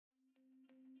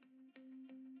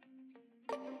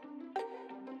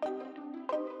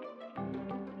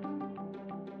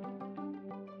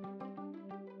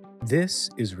This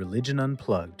is Religion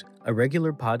Unplugged, a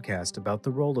regular podcast about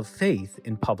the role of faith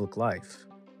in public life.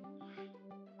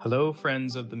 Hello,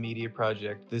 friends of the Media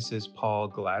Project. This is Paul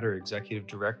Glatter, Executive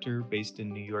Director based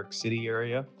in New York City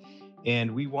area.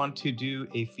 And we want to do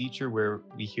a feature where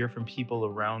we hear from people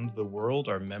around the world,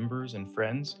 our members and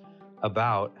friends,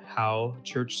 about how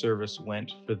church service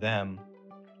went for them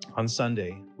on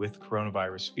Sunday with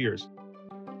coronavirus fears.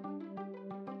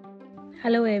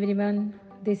 Hello everyone,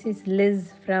 this is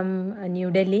Liz from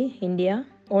New Delhi, India.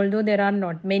 Although there are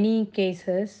not many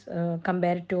cases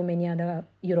compared to many other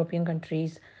European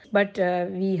countries, but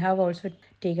we have also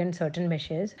taken certain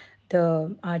measures.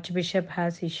 The Archbishop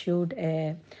has issued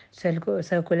a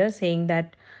circular saying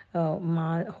that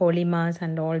Holy Mass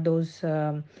and all those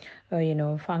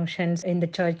functions in the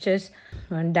churches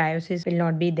and diocese will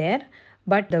not be there,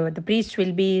 but the priest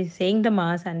will be saying the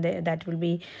mass, and that will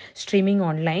be streaming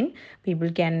online.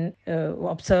 People can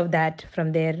observe that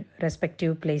from their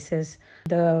respective places.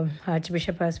 The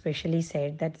Archbishop has specially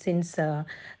said that since the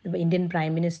Indian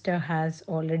Prime Minister has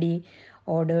already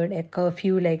ordered a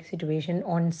curfew like situation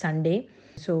on Sunday,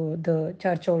 so the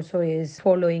church also is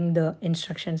following the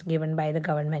instructions given by the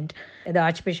government. The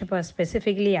Archbishop has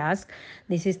specifically asked,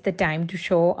 this is the time to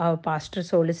show our pastor's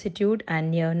solicitude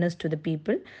and nearness to the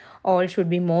people. All should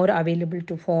be more available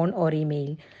to phone or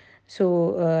email.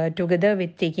 So, together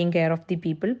with taking care of the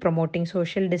people, promoting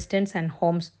social distance and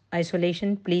home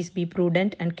isolation, please be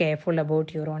prudent and careful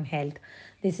about your own health.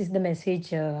 This is the message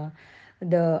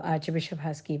the Archbishop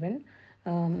has given.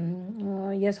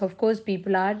 Yes, of course,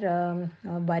 people are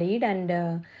worried, and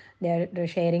they're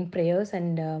sharing prayers,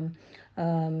 and there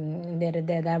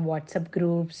are WhatsApp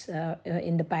groups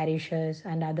in the parishes,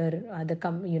 and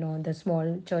the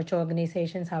small church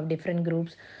organizations have different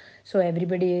groups. So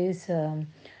everybody is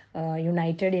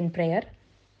united in prayer,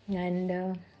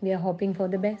 and we are hoping for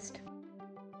the best.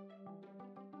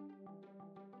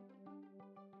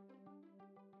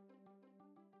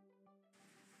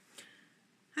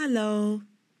 Hello.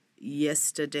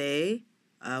 Yesterday,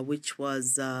 which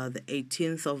was the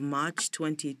 18th of March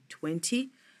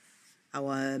 2020,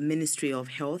 our Ministry of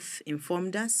Health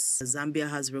informed us Zambia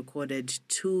has recorded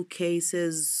 2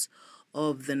 cases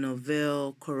of the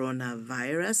novel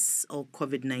coronavirus or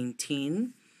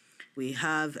COVID-19. We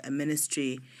have a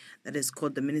ministry that is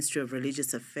called the Ministry of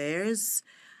Religious Affairs,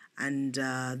 and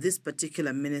this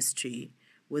particular ministry,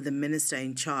 with the minister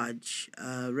in charge,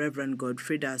 Reverend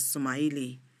Godfrida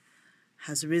Sumaili,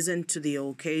 has risen to the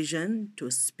occasion to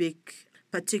speak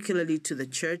particularly to the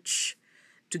church,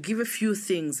 to give a few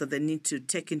things that they need to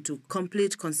take into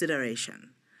complete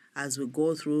consideration as we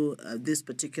go through this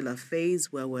particular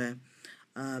phase where we're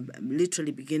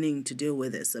literally beginning to deal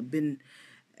with this. There have been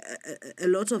a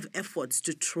lot of efforts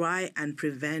to try and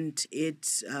prevent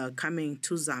it coming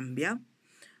to Zambia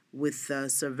with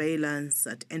surveillance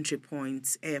at entry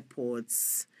points,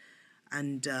 airports,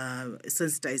 and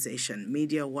sensitization,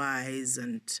 media-wise,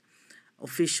 and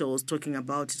officials talking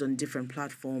about it on different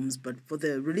platforms. But for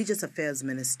the Religious Affairs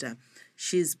Minister,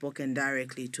 she's spoken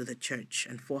directly to the church.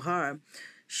 And for her,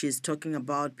 she's talking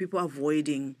about people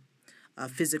avoiding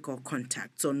physical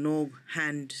contact. So no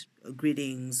hand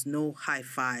greetings, no high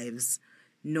fives,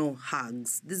 no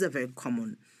hugs. These are very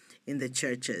common in the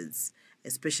churches,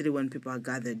 especially when people are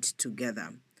gathered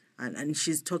together. And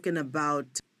she's talking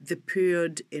about the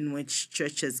period in which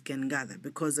churches can gather,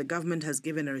 because the government has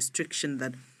given a restriction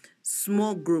that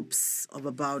small groups of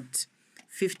about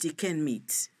 50 can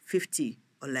meet, 50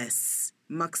 or less,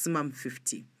 maximum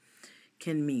 50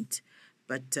 can meet.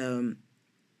 But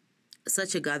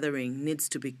such a gathering needs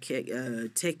to be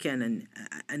taken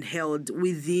and held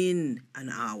within an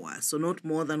hour. So not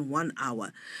more than 1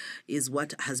 hour is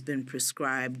what has been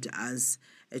prescribed as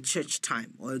a church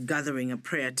time or a gathering, a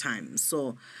prayer time.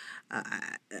 So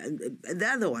the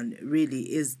other one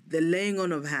really is the laying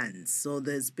on of hands. So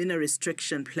there's been a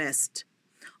restriction placed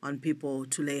on people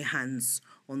to lay hands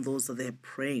on those that they're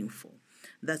praying for.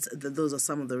 Those are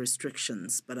some of the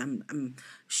restrictions. But I'm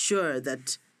sure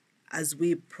that as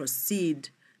we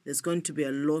proceed, there's going to be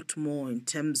a lot more in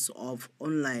terms of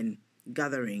online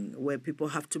gathering, where people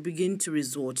have to begin to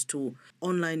resort to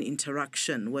online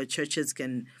interaction, where churches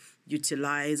can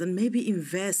utilize and maybe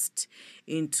invest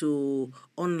into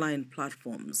online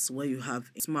platforms where you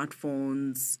have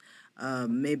smartphones,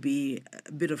 maybe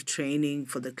a bit of training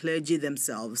for the clergy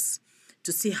themselves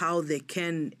to see how they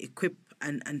can equip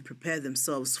and prepare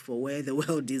themselves for where the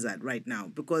world is at right now.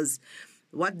 Because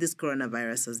what this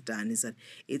coronavirus has done is that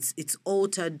it's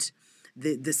altered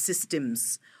the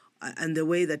systems and the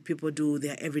way that people do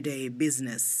their everyday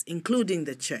business, including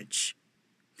the church.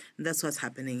 And that's what's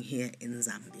happening here in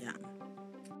Zambia.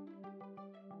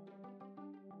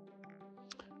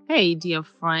 Hey, dear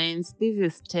friends, this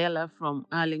is Stella from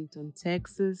Arlington,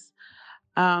 Texas.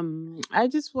 I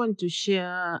just want to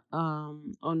share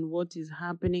on what is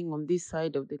happening on this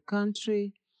side of the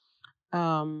country.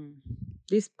 Um,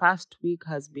 this past week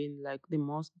has been like the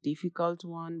most difficult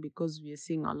one because we are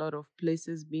seeing a lot of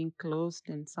places being closed,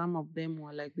 and some of them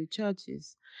were like the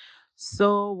churches.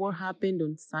 So, what happened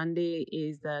on Sunday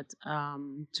is that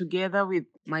together with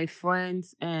my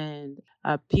friends and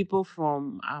people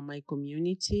from my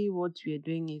community, what we are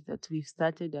doing is that we've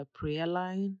started a prayer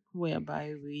line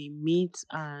whereby we meet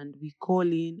and we call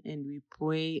in and we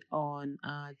pray on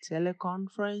a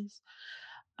teleconference.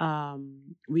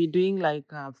 We're doing like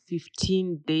a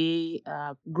 15-day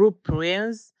group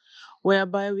prayers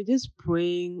whereby we're just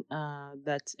praying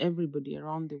that everybody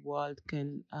around the world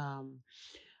can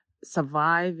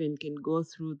survive and can go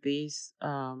through this.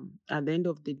 At the end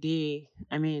of the day,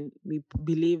 I mean, we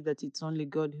believe that it's only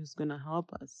God who's going to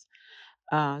help us.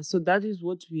 So that is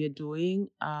what we are doing.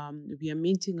 We are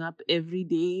meeting up every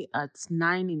day at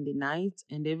 9 in the night,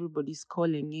 and everybody's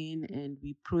calling in, and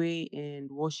we pray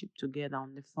and worship together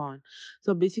on the phone.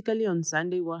 So basically, on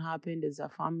Sunday, what happened as a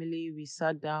family, we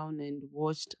sat down and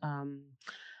watched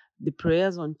the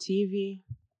prayers on TV.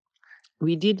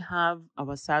 We did have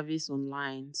our service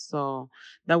online, so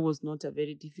that was not a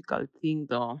very difficult thing,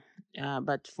 though.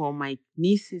 But for my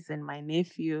nieces and my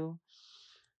nephew,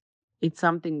 it's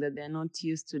something that they're not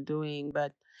used to doing,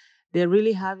 but they're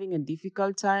really having a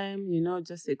difficult time,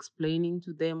 just explaining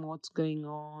to them what's going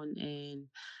on and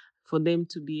for them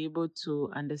to be able to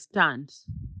understand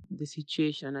the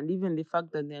situation. And even the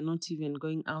fact that they're not even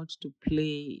going out to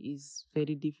play is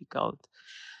very difficult.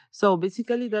 So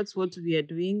basically, that's what we are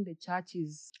doing. The church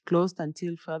is closed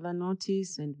until further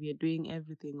notice, and we are doing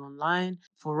everything online.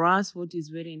 For us, what is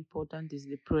very important is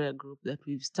the prayer group that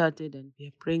we've started, and we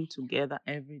are praying together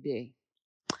every day.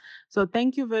 So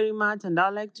thank you very much. And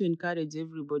I'd like to encourage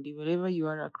everybody, wherever you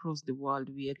are across the world,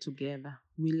 we are together.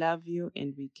 We love you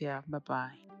and we care.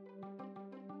 Bye-bye.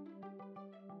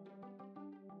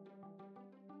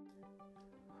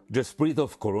 The spread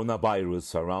of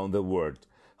coronavirus around the world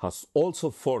has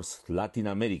also forced Latin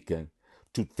America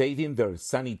to tighten their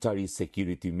sanitary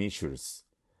security measures.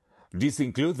 This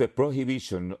includes the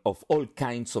prohibition of all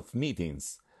kinds of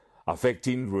meetings,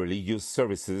 affecting religious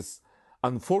services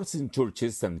and forcing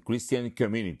churches and Christian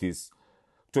communities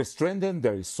to strengthen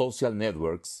their social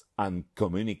networks and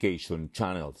communication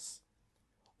channels.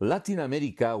 Latin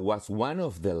America was one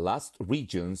of the last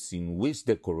regions in which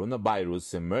the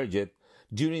coronavirus emerged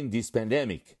during this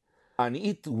pandemic, and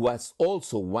it was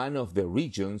also one of the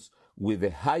regions with the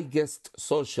highest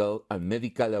social and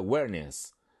medical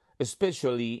awareness,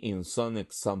 especially in some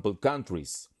example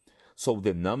countries. So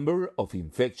the number of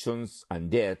infections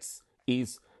and deaths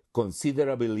is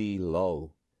considerably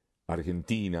low.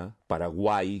 Argentina,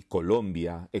 Paraguay,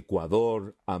 Colombia,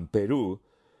 Ecuador, and Peru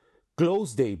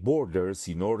closed their borders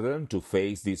in order to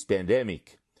face this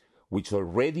pandemic, which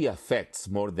already affects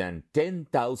more than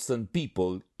 10,000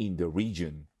 people in the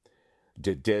region.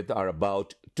 The dead are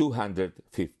about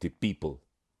 250 people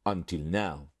until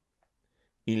now.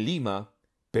 In Lima,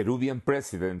 Peruvian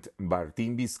President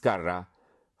Martín Vizcarra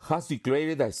has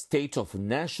declared a state of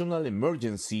national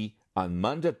emergency and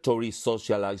mandatory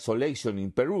social isolation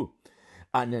in Peru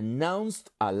and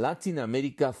announced a Latin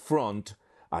America front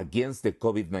against the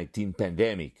COVID-19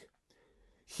 pandemic.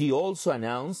 He also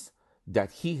announced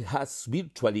that he has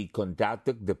virtually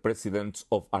contacted the presidents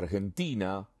of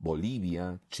Argentina,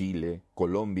 Bolivia, Chile,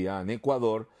 Colombia, and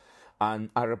Ecuador, and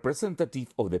a representative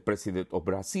of the president of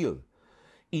Brazil,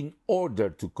 in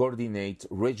order to coordinate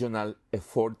regional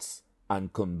efforts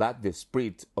and combat the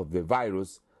spread of the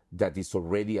virus that is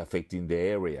already affecting the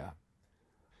area.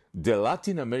 The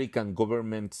Latin American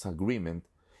government's agreement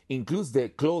includes the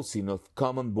closing of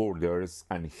common borders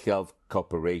and health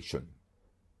cooperation.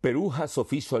 Peru has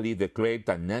officially declared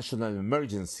a national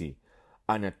emergency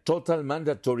and a total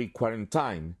mandatory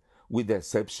quarantine with the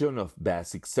exception of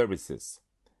basic services.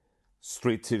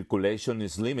 Street circulation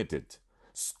is limited,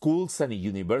 schools and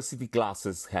university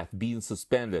classes have been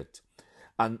suspended,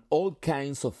 and all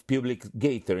kinds of public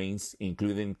gatherings,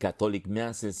 including Catholic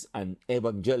masses and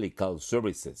evangelical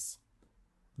services.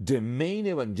 The main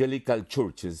evangelical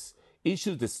churches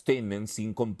issued statements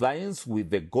in compliance with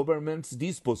the government's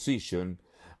disposition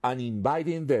and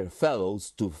inviting their fellows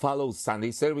to follow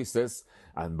Sunday services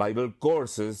and Bible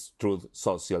courses through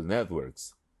social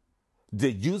networks.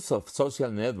 The use of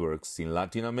social networks in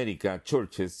Latin America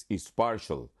churches is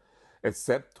partial,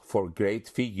 except for great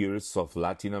figures of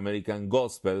Latin American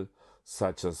gospel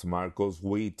such as Marcos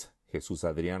Witt, Jesus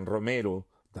Adrián Romero,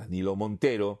 Danilo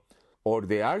Montero, Or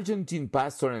the Argentine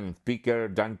pastor and speaker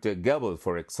Dante Gebel,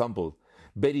 for example,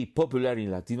 very popular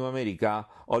in Latin America,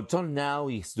 although now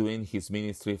he's doing his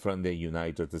ministry from the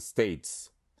United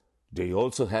States. They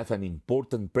also have an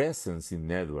important presence in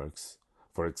networks.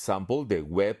 For example, the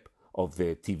web of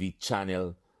the TV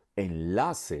channel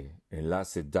enlace.org,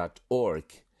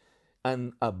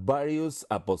 and various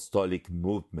apostolic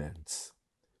movements.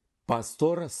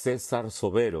 Pastor Cesar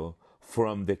Sobero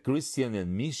from the Christian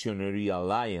and Missionary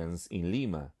Alliance in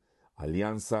Lima,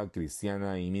 Alianza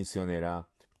Cristiana y Misionera,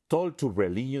 told to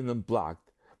Religion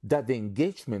Unplugged that the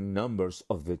engagement numbers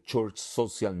of the church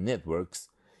social networks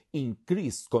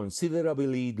increased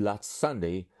considerably last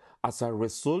Sunday as a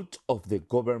result of the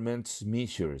government's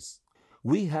measures.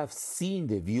 We have seen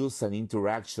the views and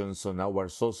interactions on our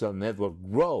social network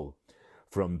grow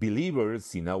from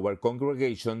believers in our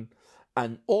congregation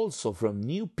and also from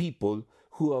new people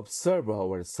who observe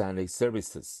our Sunday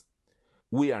services.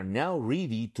 We are now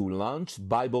ready to launch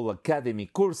Bible Academy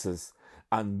courses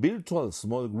and virtual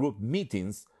small group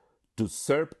meetings to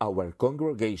serve our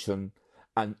congregation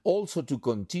and also to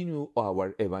continue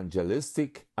our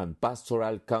evangelistic and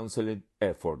pastoral counseling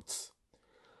efforts.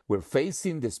 We're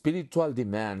facing the spiritual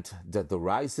demand that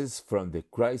arises from the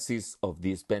crisis of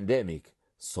this pandemic,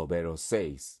 Sobero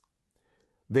says.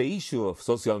 The issue of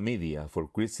social media for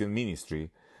Christian ministry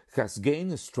has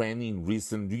gained strength in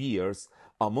recent years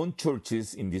among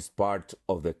churches in this part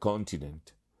of the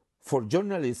continent. For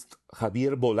journalist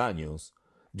Javier Bolaños,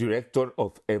 director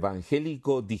of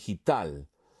Evangélico Digital,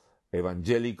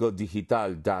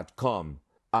 evangelicodigital.com,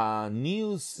 a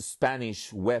news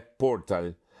Spanish web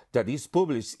portal that is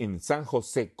published in San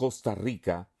Jose, Costa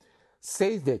Rica,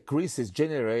 says the crisis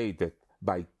generated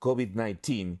by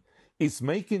COVID-19 is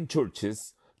making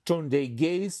churches turn their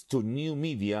gaze to new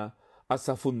media as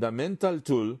a fundamental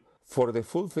tool for the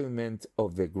fulfillment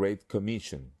of the Great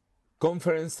Commission.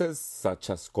 Conferences such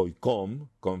as COICOM,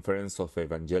 Conference of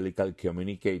Evangelical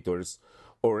Communicators,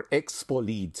 or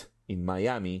ExpoLead in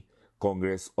Miami,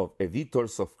 Congress of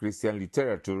Editors of Christian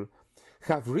Literature,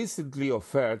 have recently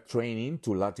offered training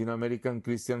to Latin American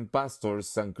Christian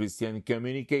pastors and Christian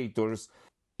communicators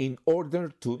in order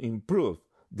to improve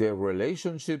their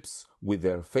relationships with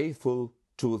their faithful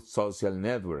to social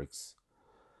networks.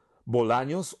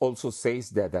 Bolaños also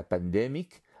says that a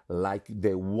pandemic like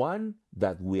the one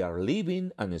that we are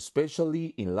living, and especially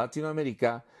in Latin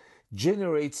America,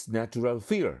 generates natural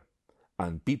fear,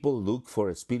 and people look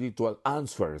for spiritual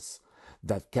answers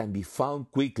that can be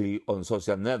found quickly on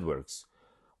social networks,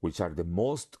 which are the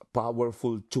most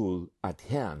powerful tool at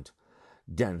hand,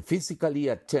 than physically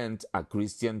attend a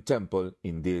Christian temple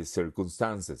in these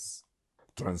circumstances.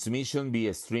 Transmission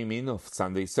via streaming of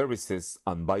Sunday services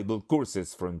and Bible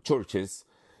courses from churches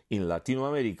in Latin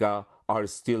America are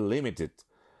still limited,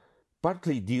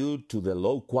 partly due to the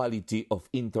low quality of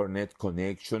internet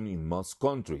connection in most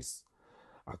countries.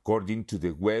 According to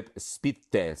the web speed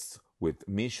test, which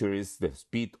measures the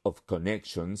speed of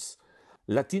connections,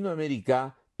 Latin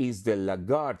America is the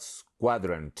laggards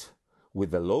quadrant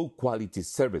with a low-quality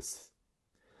service.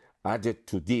 Added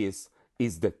to this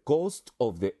is the cost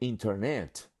of the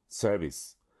internet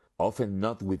service, often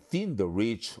not within the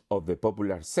reach of the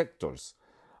popular sectors,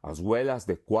 as well as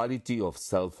the quality of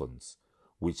cell phones,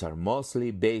 which are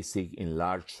mostly basic in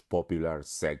large popular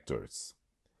sectors.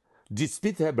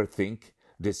 Despite everything,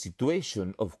 the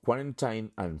situation of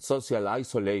quarantine and social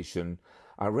isolation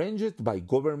arranged by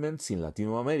governments in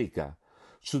Latin America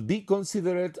should be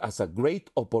considered as a great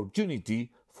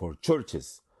opportunity for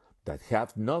churches that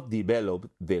have not developed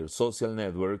their social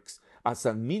networks as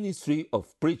a ministry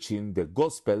of preaching the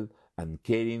gospel and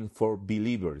caring for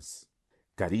believers.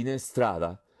 Karina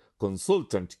Estrada,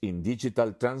 consultant in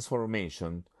digital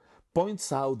transformation,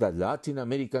 points out that Latin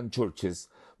American churches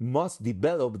must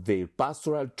develop their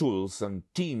pastoral tools and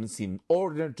teams in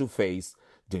order to face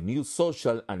the new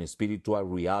social and spiritual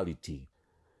reality.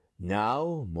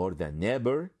 Now, more than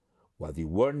ever, what the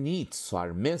world needs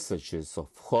are messages of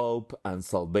hope and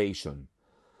salvation.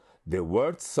 The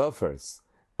world suffers,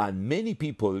 and many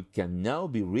people can now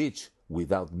be reached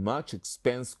without much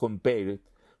expense compared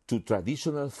to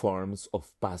traditional forms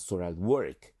of pastoral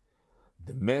work.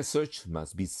 The message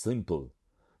must be simple,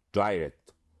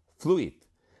 direct, fluid,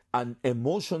 and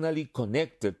emotionally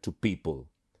connected to people.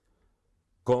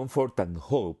 Comfort and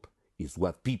hope is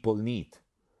what people need.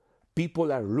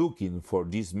 People are looking for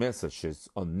these messages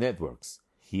on networks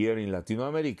here in Latin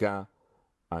America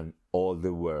and all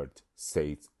the world,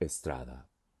 says Estrada.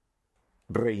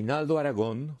 Reinaldo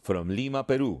Aragon from Lima,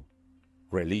 Peru,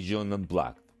 Religion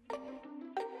Unplugged.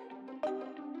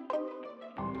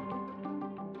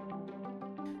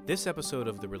 This episode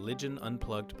of the Religion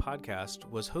Unplugged podcast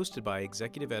was hosted by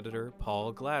executive editor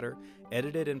Paul Glatter,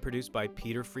 edited and produced by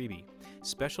Peter Freeby.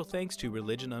 Special thanks to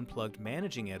Religion Unplugged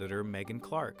managing editor Megan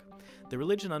Clark. The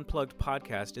Religion Unplugged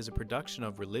podcast is a production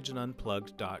of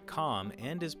religionunplugged.com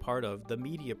and is part of The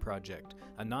Media Project,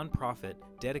 a nonprofit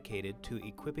dedicated to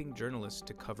equipping journalists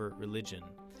to cover religion.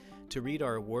 To read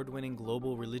our award-winning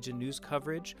global religion news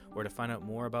coverage or to find out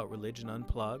more about Religion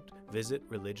Unplugged, visit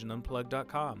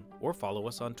religionunplugged.com or follow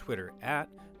us on Twitter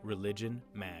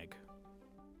 @ReligionMag.